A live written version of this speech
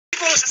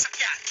tipong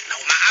sasakyan na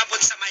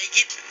umaabot sa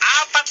mahigit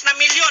 4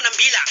 milyon ang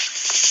bilang.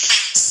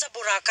 Sa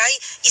Boracay,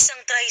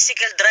 isang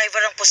tricycle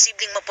driver ang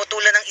posibleng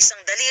maputulan ng isang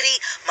daliri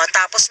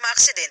matapos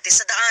maaksidente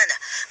sa daan.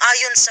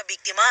 Ayon sa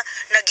biktima,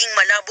 naging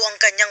malabo ang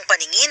kanyang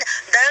paningin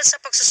dahil sa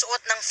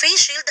pagsusuot ng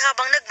face shield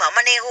habang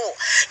nagmamaneho.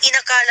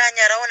 Inakala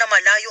niya raw na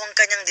malayo ang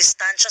kanyang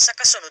distansya sa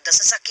kasunod na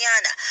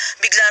sasakyan.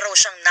 Bigla raw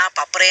siyang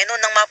napapreno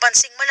nang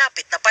mapansing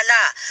malapit na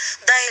pala.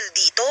 Dahil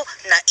dito,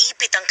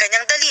 naipit ang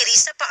kanyang daliri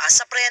sa paa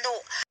sa preno.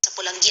 Sa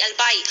Pulanggi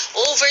Albay,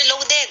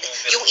 overloaded.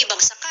 Yung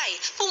ibang sakay,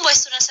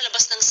 pumwesto na sa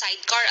labas ng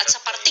sidecar at sa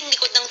parting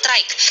likod ng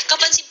trike.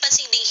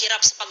 Kapansin-pansing ding hirap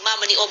sa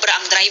pagmamaniobra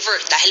ang driver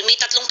dahil may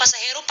 3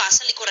 pasahero pa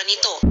sa likuran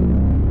nito.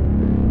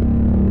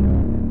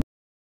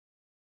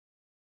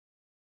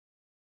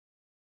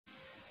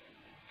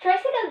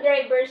 Tricycle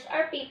drivers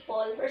are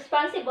people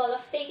responsible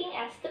of taking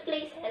us to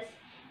places,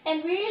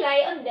 and we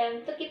rely on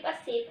them to keep us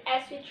safe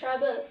as we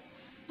travel.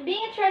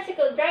 Being a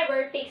tricycle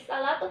driver takes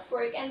a lot of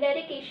work and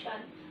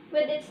dedication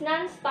with its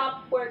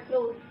non-stop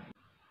workload.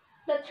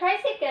 The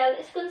tricycle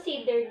is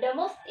considered the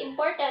most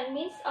important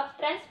means of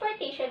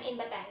transportation in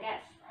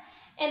Batangas,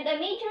 and a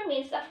major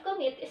means of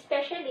commute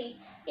especially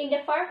in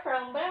the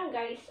far-flung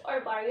barangays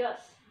or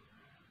barrios.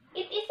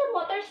 It is a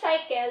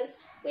motorcycle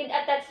with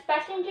attached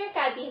passenger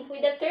cabin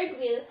with a third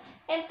wheel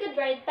and could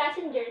ride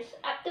passengers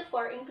up to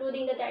 4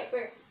 including the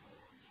driver.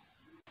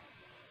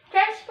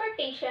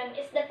 Transportation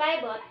is the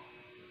pivot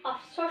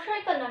of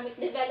socio-economic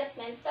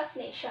development of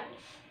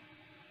nations.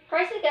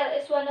 Tricycle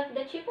is one of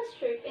the cheapest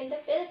routes in the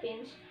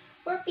Philippines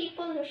where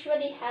people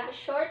usually have a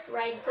short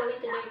ride going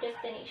to their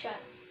destination.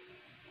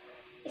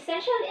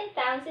 Essential in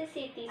towns and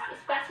cities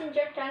is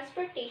passenger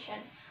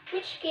transportation,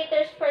 which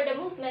caters for the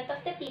movement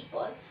of the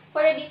people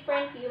for the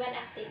different human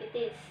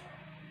activities.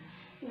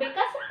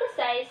 Because of the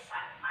size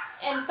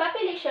and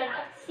population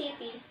of the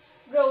city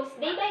grows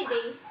day by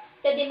day,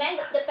 the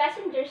demand of the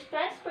passengers'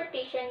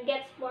 transportation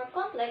gets more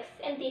complex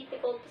and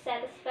difficult to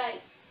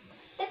satisfy.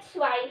 That's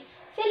why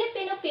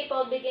Filipino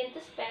people begin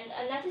to spend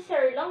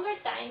unnecessary longer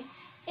time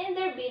in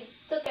their bid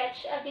to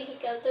catch a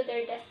vehicle to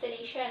their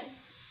destination.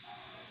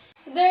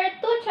 There are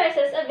 2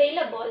 choices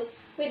available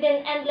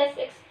within Endless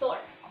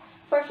Explore.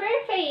 For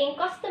fare-paying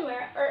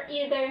customer or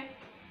either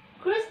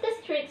cruise the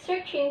street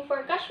searching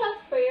for casual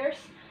fares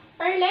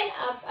or line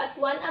up at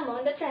one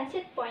among the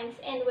transit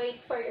points and wait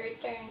for your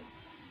turn.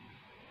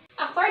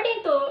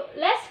 According to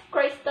Les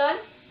Croyston,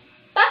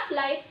 tough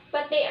life,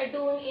 but they are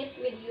doing it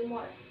with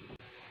humor.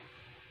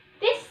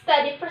 This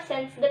study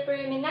presents the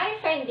preliminary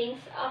findings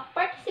of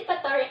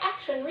participatory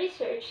action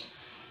research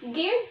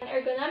geared an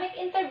ergonomic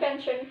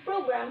intervention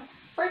program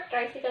for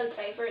tricycle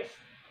drivers.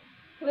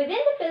 Within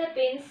the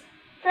Philippines,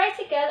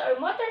 tricycle or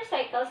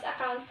motorcycles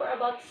account for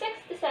about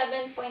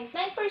 67.9%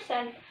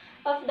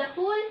 of the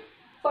whole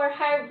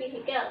for-hire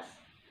vehicles.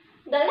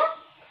 The lack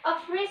of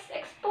risk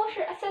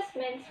exposure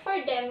assessments for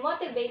them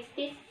motivates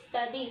this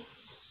study.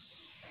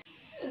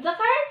 The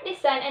current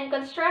design and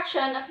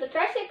construction of the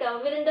tricycle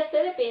within the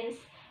Philippines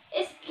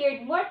is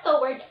geared more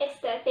toward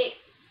aesthetic,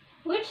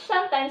 which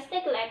sometimes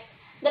neglect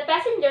the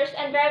passengers'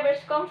 and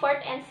drivers' comfort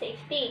and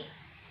safety.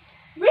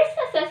 Risk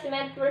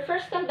assessment were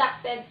first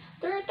conducted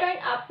to return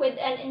up with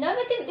an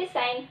innovative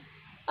design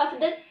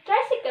of the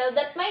tricycle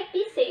that might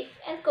be safe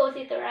and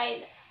cozy to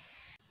ride.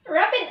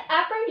 Rapid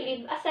upper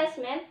limb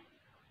assessment,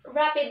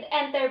 rapid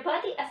enter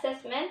body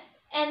assessment,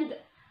 and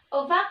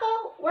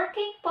OVACO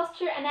working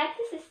posture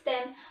analysis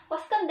system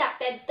was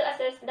conducted to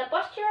assess the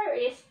postural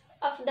risk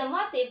of the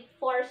motive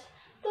force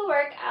to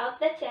work out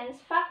the chance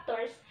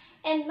factors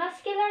and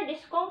muscular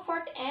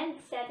discomfort and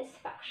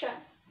satisfaction.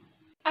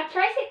 A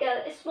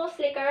tricycle is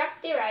mostly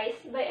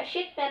characterized by a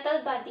sheet metal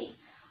body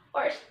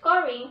or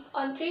scoring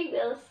on 3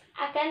 wheels,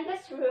 a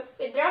canvas roof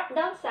with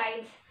drop-down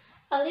sides,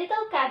 a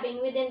little cabin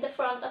within the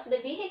front of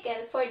the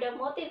vehicle for the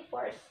motive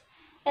force,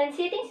 and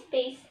seating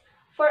space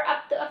for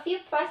up to a few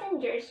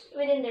passengers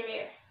within the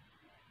rear.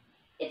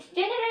 It's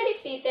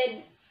generally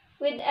fitted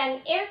with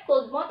an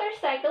air-cooled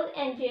motorcycle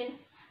engine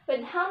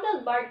with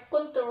handlebar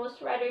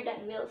controls rather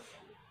than wheels.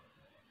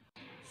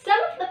 Some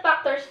of the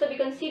factors to be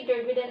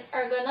considered within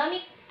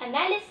ergonomic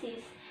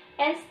analysis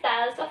and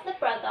styles of the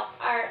product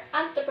are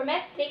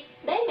anthropometric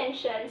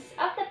dimensions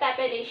of the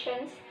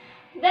populations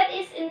that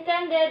is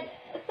intended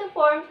to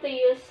form the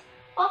use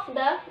of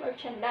the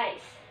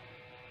merchandise.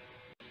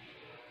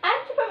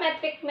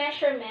 Anthropometric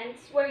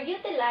measurements were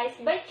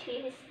utilized by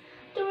CHIS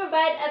to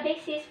provide a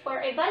basis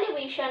for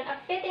evaluation of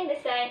fitting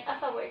design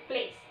of a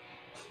workplace,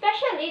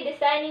 especially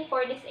designing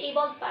for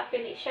disabled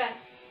population.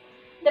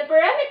 The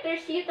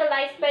parameters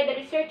utilized by the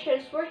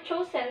researchers were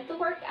chosen to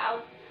work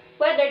out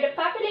whether the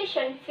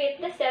population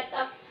fit the set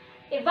of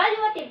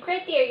evaluative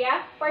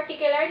criteria,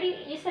 particularly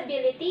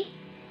usability,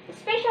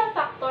 spatial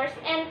factors,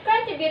 and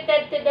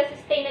contributed to the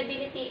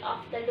sustainability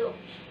of the loop.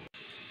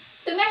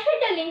 To measure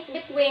the link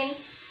between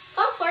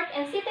comfort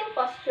and sitting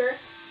posture,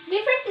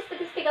 different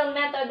statistical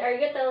methods are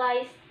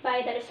utilized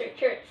by the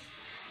researchers.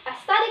 A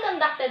study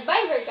conducted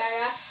by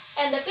Vergara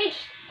and the page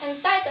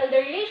entitled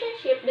The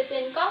Relationship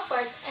Between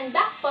Comfort and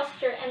Back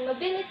Posture and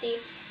Mobility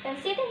and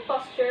Sitting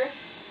Posture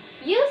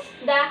used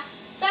the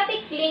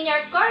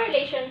linear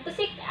correlation to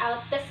seek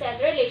out the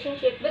said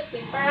relationship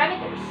between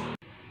parameters.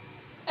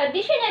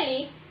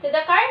 Additionally, to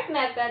the current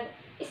method,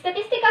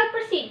 statistical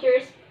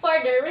procedures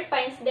further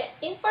refines the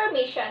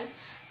information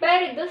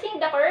by reducing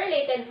the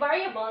correlated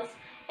variables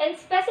and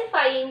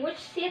specifying which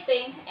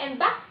sitting and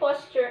back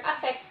posture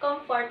affect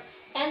comfort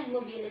and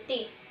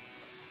mobility.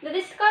 The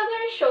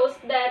discovery shows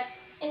that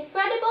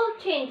incredible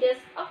changes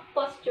of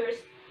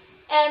postures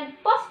and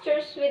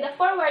postures with a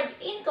forward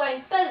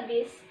inclined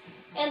pelvis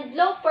and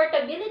low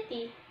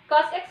portability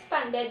cause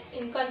expanded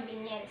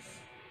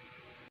inconvenience.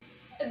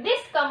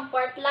 This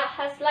comfort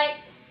has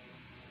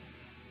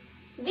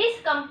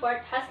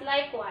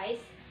likewise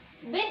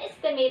been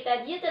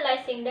estimated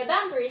utilizing the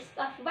boundaries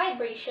of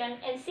vibration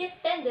and seat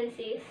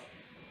tendencies.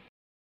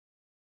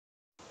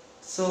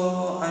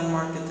 So, I'm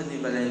Mark Anthony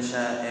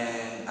Valencia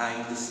and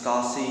I'm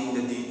discussing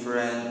the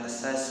different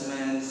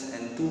assessments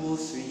and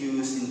tools we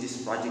use in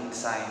this project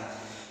design,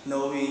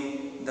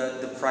 knowing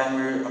that the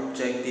primary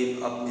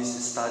objective of this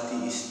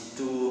study is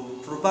to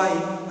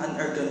provide an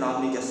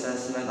ergonomic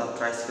assessment of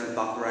tricycle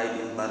back ride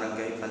in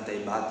Barangay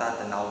Pantay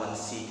Bata, Tanawan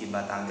City,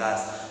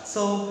 Batangas.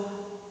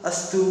 So,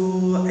 as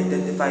to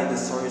identify the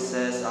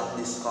sources of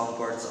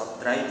discomforts of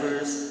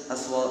drivers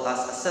as well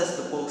as assess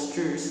the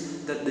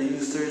postures that the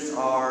users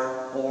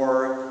are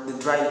or the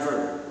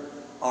driver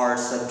are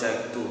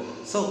subject to.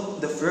 So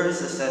the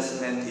first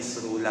assessment is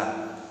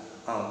Rula.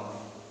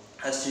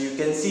 As you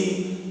can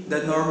see,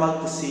 the normal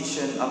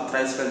position of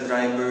tricycle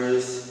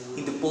drivers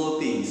in the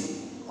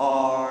Philippines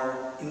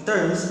are in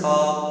terms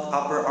of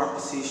upper arm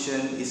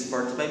position is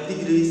 45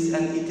 degrees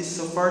and it is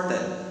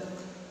supported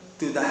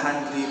to the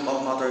hand grip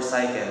of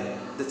motorcycle.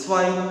 That's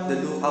why the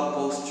look-up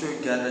posture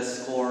got a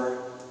score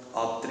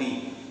of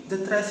 3.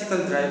 The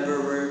tricycle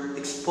driver were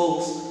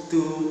exposed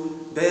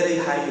to very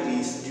high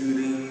risk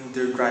during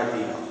their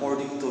driving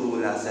according to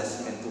rule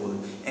assessment tool,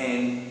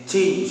 and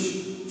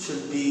change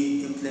should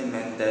be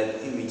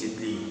implemented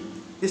immediately.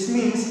 This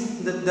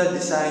means that the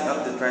design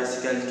of the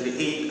tricycle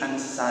create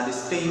unnecessary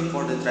strain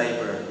for the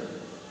driver,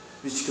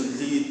 which could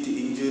lead to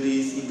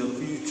injuries in the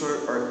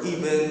future or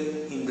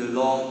even in the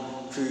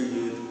long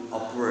period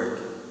of work.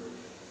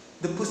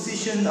 The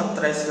position of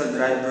tricycle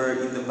driver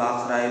in the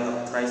back ride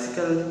of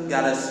tricycle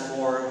got a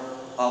score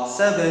of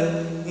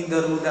 7 in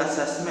the Ruda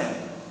assessment,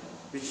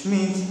 which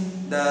means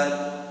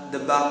that the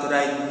back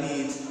ride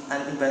needs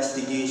an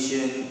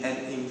investigation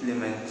and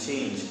implement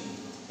change.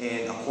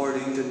 And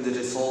according to the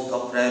result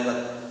of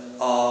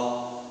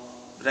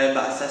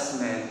REBA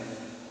assessment,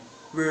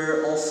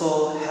 we're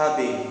also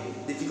having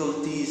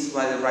difficulties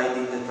while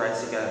riding the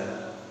tricycle.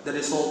 The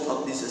result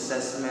of this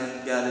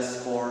assessment got a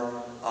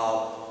score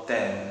of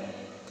 10.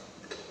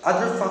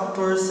 Other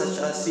factors such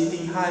as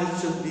seating height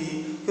should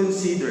be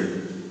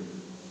considered,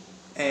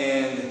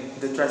 and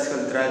the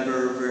tricycle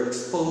driver were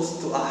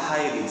exposed to a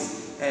high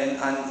risk and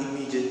an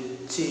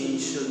immediate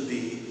change should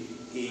be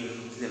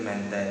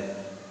implemented.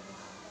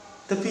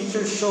 The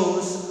picture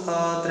shows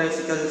a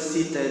tricycle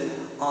seated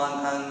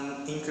on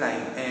an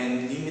incline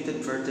and limited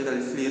vertical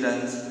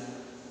clearance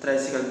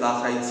tricycle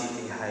back ride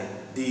seating height.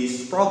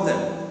 This problem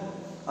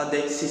on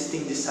the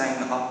existing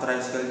design of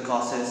tricycle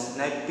causes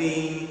neck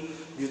pain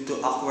due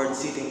to awkward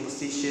sitting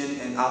position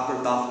and upper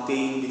back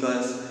pain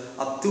because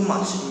of too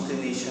much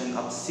inclination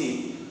of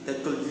seat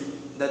that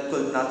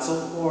could not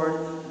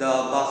support the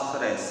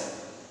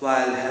backrest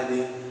while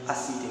having a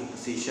sitting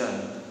position.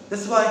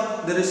 That's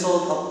why the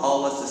result of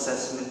AWA's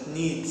assessment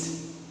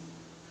needs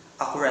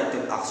a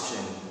corrective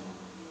action.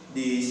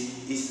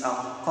 This is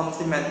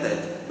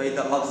complemented by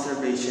the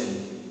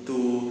observation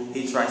to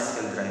a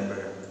tricycle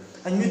driver.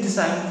 A new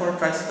design for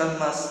tricycle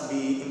must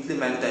be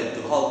implemented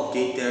to help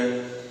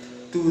cater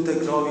to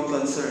the growing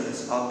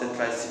concerns of the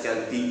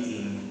tricycle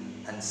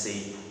being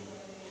unsafe.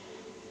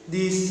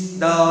 The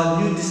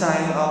new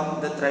design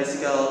of the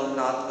tricycle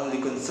not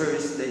only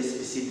concerns the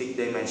specific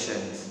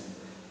dimensions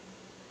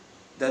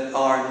that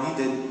are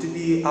needed to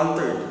be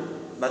altered,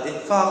 but in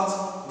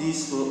fact,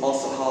 this will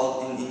also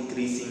help in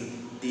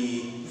increasing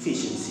the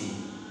efficiency.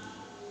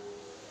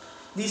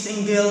 This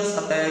entails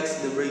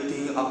affects the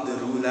rating of the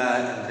RULA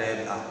and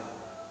REBA,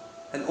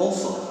 and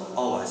also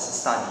AWA's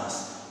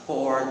studies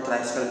for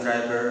tricycle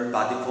driver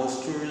body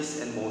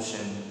postures and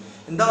motion,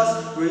 and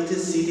thus rated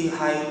seating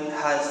height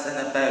has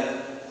an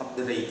effect of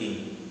the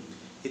rating.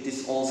 It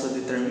is also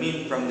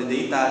determined from the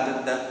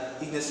data that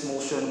the igneous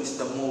motion is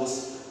the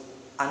most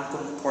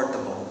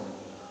uncomfortable,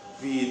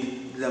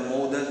 with the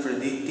model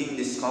predicting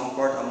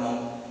discomfort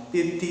among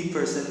 50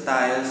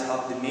 percentiles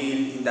of the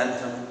male in the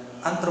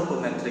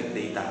anthropometric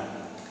data.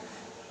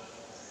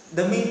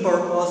 The main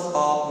purpose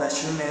of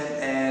measurement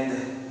and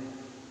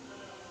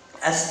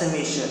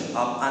estimation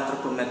of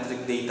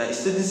anthropometric data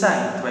is to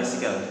design a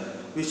tricycle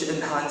which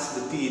enhance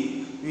the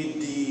fit with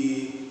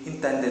the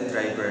intended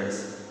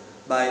drivers.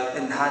 By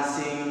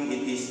enhancing,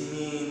 it is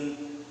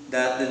mean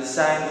that the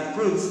design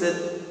improves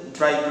the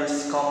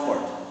driver's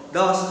comfort,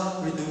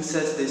 thus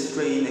reduces the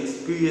strain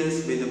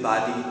experienced by the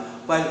body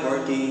while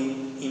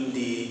working in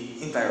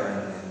the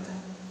environment.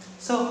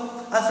 So,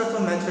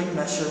 anthropometric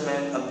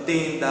measurement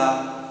obtain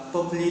the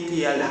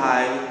popliteal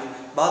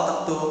height,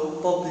 buttock to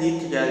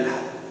popliteal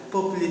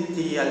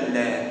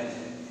length,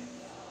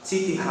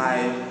 sitting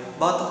height,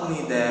 buttock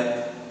knee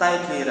depth,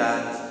 thigh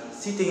clearance,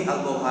 sitting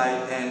elbow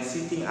height, and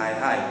sitting eye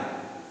height.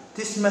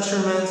 These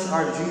measurements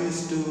are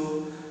used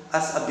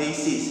as a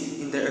basis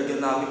in the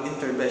ergonomic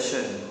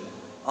intervention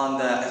on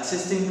the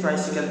existing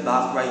tricycle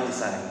back ride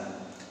design.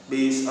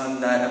 Based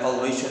on the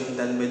evaluation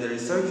done by the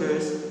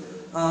researchers,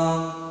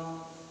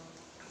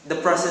 the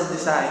present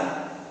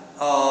design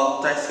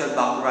of tricycle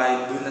back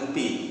ride do not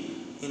fit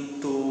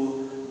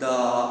into the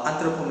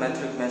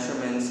anthropometric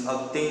measurements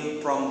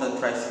obtained from the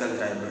tricycle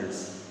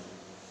drivers.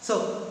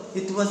 So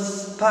it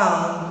was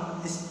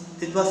found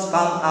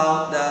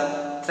out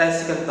that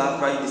tricycle back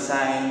ride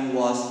design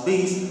was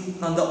based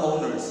on the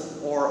owners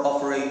or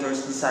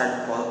operators'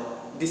 desired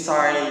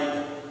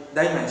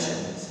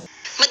dimensions.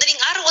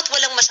 Madaling araw at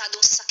walang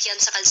masyadong sasakyan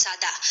sa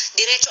kalsada.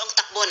 Diretso ang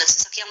takbo ng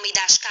sasakyang may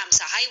dashcam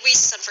sa highway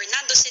sa San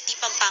Fernando City,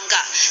 Pampanga.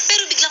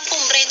 Pero biglang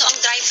pumreno ang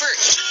driver.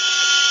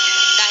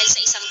 Dahil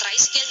sa isang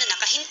tricycle na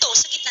nakahinto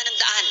sa gitna ng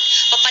daan.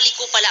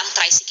 Papaliko pala ang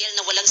tricycle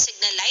na walang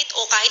signal light o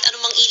kahit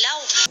anumang ilaw.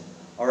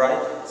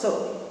 Alright, so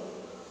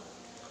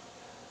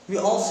we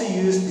also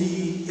use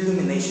the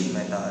illumination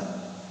method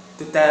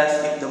to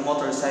test if the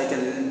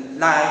motorcycle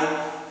light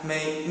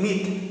may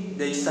meet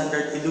the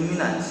standard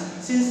illuminance,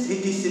 since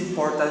it is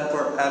important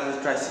for every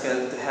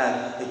tricycle to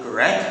have a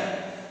correct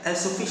and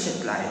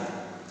sufficient light.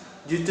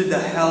 Due to the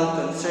health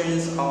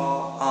concerns,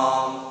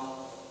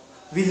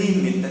 we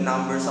limit the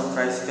numbers of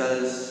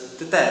tricycles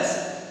to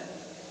test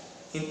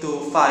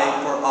into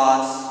 5 for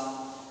us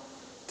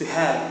to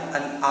have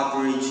an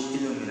average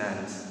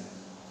illuminance.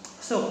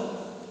 So,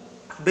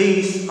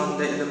 based on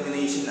the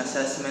illumination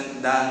assessment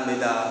done by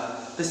the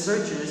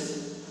researchers,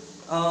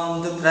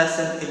 the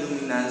present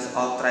illuminance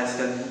of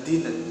tricycle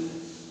did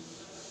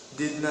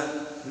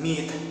not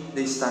meet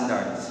the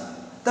standards.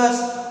 Thus,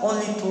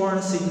 only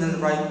turn signal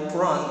right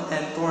front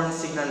and turn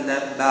signal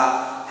left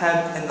back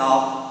have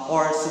enough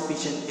or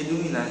sufficient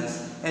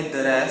illuminance, and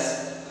the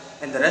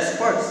rest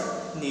parts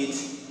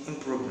needs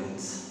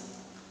improvements.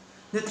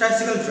 The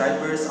tricycle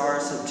drivers are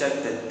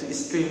subjected to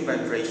extreme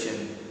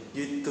vibration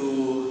due to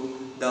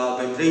the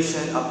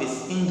vibration of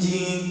its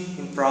engine,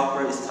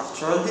 improper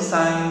structural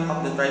design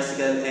of the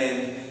tricycle,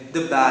 and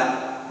the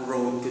bad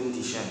road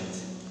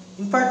conditions.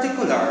 In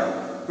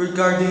particular,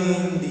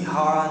 regarding the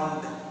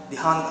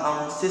hand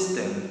arm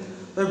system,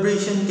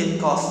 vibration can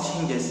cause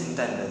changes in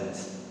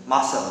tendons,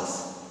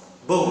 muscles,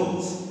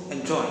 bones,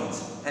 and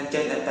joints, and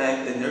can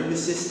affect the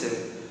nervous system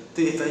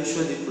to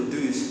eventually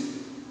produce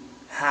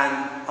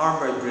hand-arm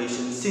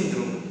vibration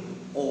syndrome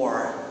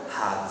or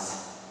HAVS.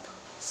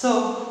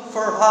 So,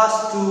 for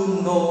us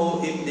to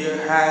know if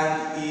their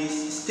hand is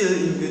still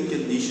in good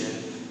condition,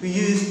 we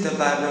use the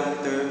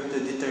vibrometer to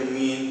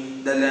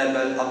determine the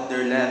level of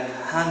their left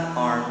hand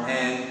arm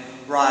and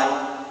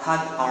right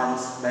hand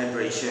arm's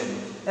vibration.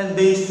 And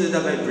based to the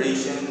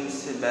vibration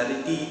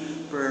severity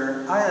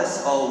per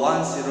ISO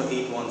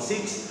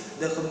 10816,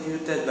 the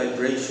computed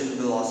vibration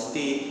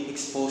velocity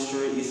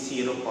exposure is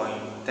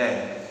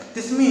 0.10.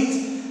 This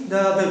means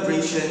the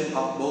vibration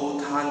of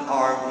both hand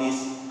arm is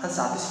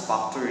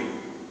unsatisfactory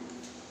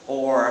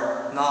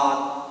or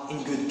not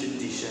in good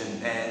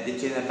condition, and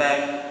it can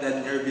affect the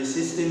nervous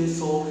system,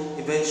 so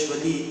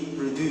eventually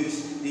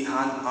produce the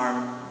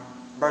hand-arm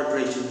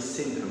vibration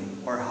syndrome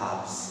or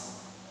HAVS.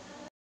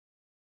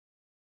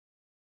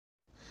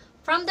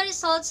 From the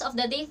results of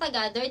the data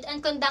gathered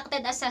and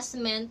conducted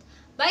assessment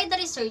by the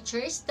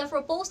researchers, the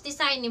proposed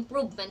design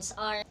improvements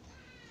are: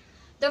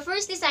 the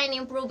first design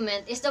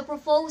improvement is the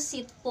proposed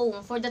seat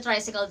foam for the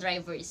tricycle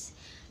drivers.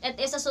 It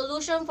is a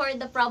solution for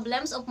the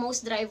problems of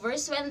most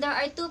drivers when there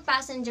are 2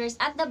 passengers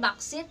at the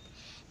back seat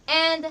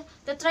and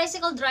the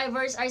tricycle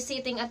drivers are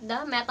sitting at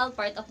the metal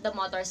part of the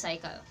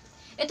motorcycle.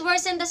 It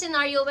worsens the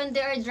scenario when they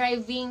are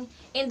driving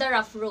in the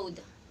rough road.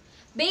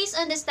 Based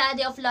on the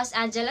study of Los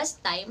Angeles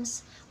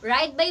Times,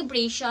 ride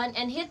vibration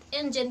and heat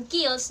engine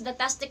kills the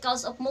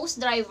testicles of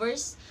most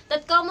drivers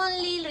that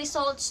commonly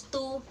results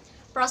to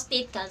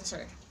prostate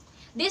cancer.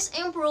 This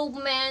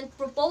improvement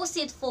proposed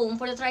seat foam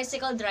for the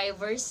tricycle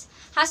drivers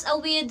has a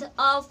width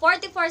of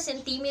 44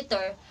 cm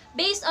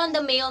based on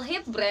the male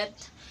hip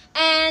breadth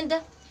and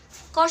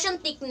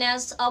cushion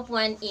thickness of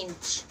 1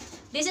 inch.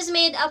 This is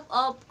made up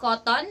of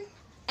cotton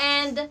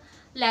and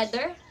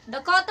leather.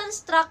 The cotton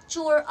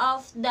structure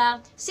of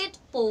the seat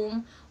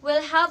foam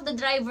will help the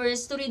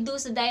drivers to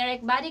reduce the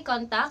direct body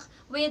contact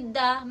with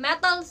the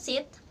metal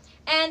seat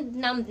and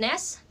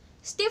numbness,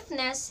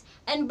 stiffness,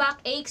 and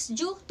backaches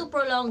due to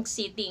prolonged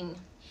sitting.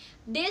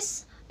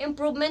 This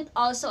improvement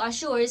also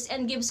assures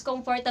and gives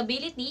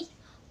comfortability,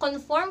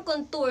 conform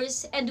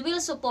contours, and will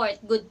support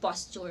good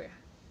posture.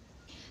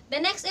 The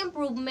next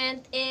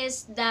improvement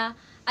is the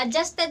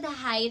adjusted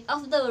height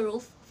of the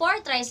roof for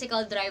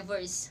tricycle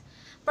drivers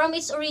from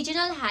its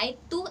original height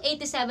to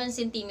 87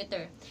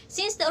 cm.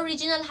 Since the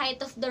original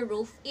height of the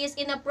roof is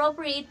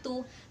inappropriate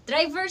to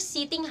driver's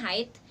seating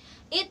height,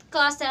 it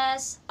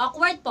causes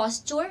awkward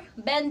posture,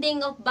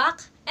 bending of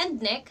back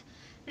and neck,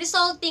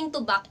 resulting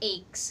to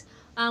backaches.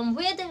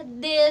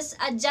 With this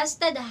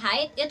adjusted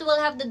height, it will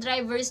have the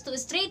drivers to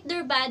straight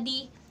their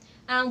body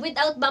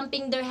without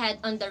bumping their head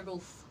on the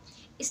roof.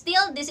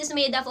 Still, this is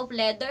made up of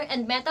leather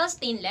and metal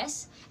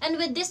stainless, and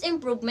with this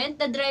improvement,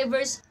 the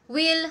drivers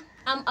will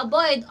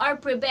avoid or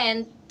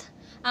prevent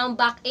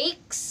back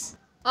aches,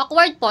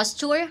 awkward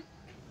posture,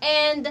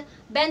 and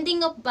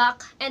bending of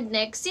back and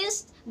neck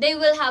since they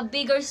will have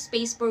bigger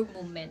space for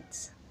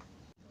movements.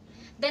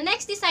 The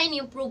next design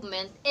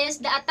improvement is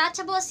the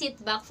attachable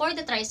seat back for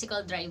the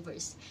tricycle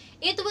drivers.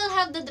 It will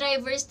have the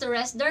drivers to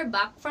rest their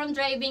back from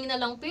driving in a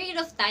long period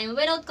of time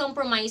without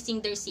compromising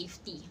their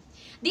safety.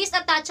 This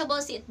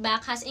attachable seat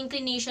back has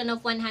inclination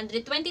of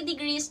 120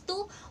 degrees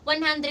to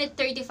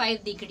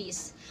 135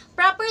 degrees.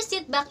 Proper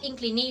seat back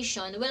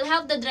inclination will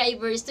help the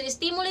drivers to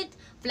stimulate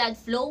blood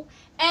flow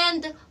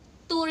and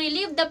to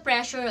relieve the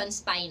pressure on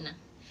spine.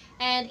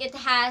 And it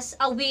has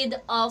a width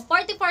of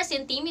 44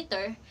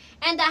 cm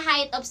and a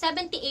height of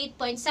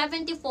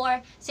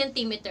 78.74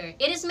 cm.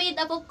 It is made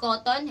up of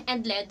cotton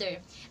and leather.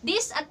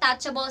 This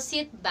attachable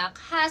seat back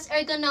has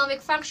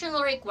ergonomic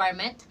functional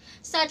requirements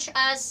such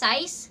as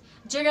size,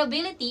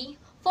 durability,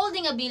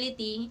 folding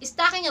ability,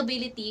 stacking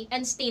ability,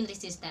 and stain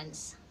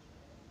resistance.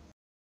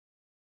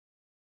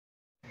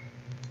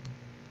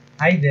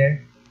 Hi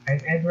there, I'm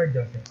Edward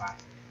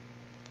Josephus.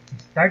 It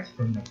starts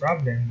from the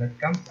problem that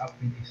comes up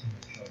with a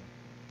solution.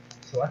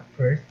 So at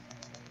first,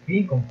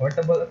 being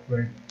comfortable at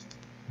work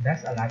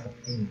does a lot of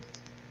things.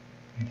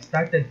 We've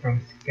started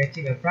from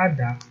sketching a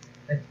product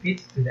that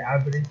fits to the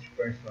average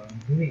person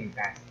doing a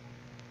task.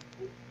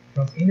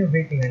 From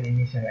innovating an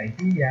initial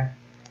idea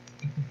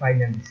into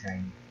final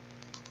design.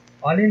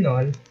 All in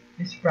all,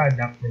 this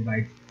product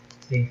provides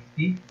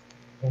safety,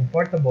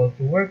 comfortable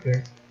to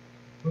workers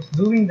who's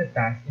doing the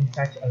task in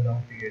such a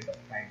long period of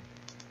time.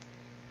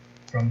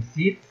 From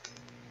seats,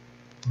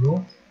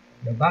 roofs,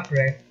 the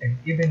backrest, and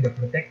even the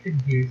protective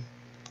gears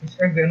is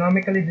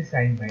ergonomically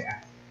designed by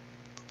us.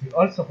 We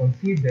also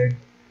considered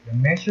the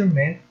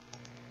measurement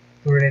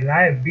to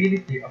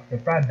reliability of the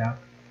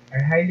product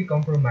are highly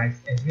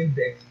compromised and will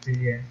be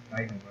experienced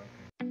by the workers.